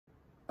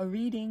A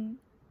reading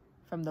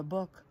from the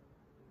book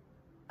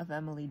of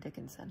Emily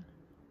Dickinson.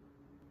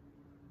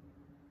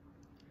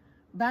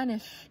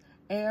 Banish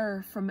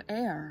air from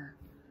air,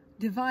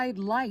 divide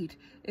light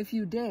if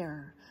you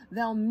dare.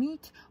 They'll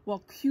meet while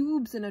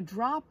cubes in a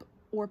drop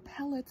or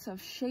pellets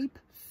of shape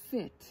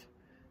fit.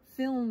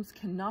 Films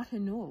cannot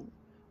annul,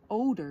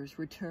 odors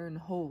return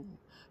whole.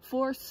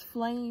 Force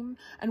flame,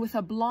 and with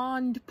a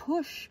blonde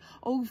push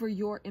over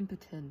your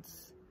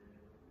impotence,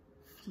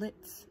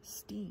 flits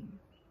steam.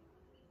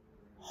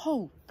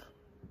 Hope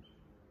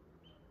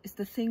is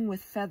the thing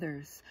with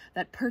feathers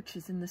that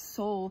perches in the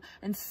soul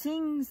and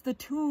sings the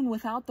tune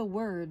without the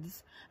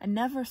words and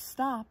never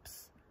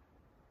stops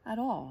at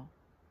all.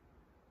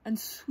 And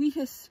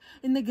sweetest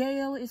in the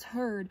gale is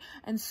heard,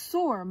 and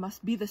sore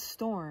must be the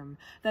storm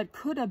that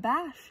could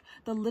abash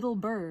the little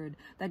bird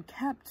that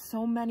kept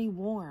so many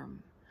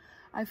warm.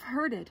 I've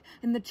heard it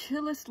in the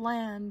chillest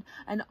land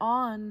and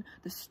on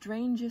the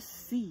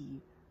strangest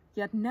sea,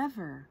 yet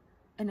never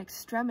in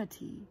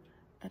extremity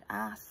it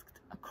asked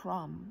a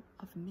crumb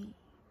of me.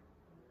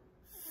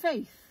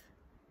 Faith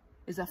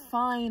is a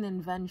fine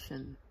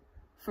invention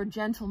for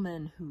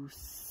gentlemen who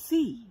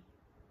see,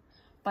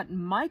 but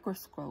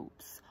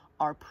microscopes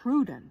are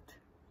prudent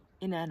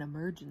in an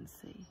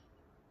emergency.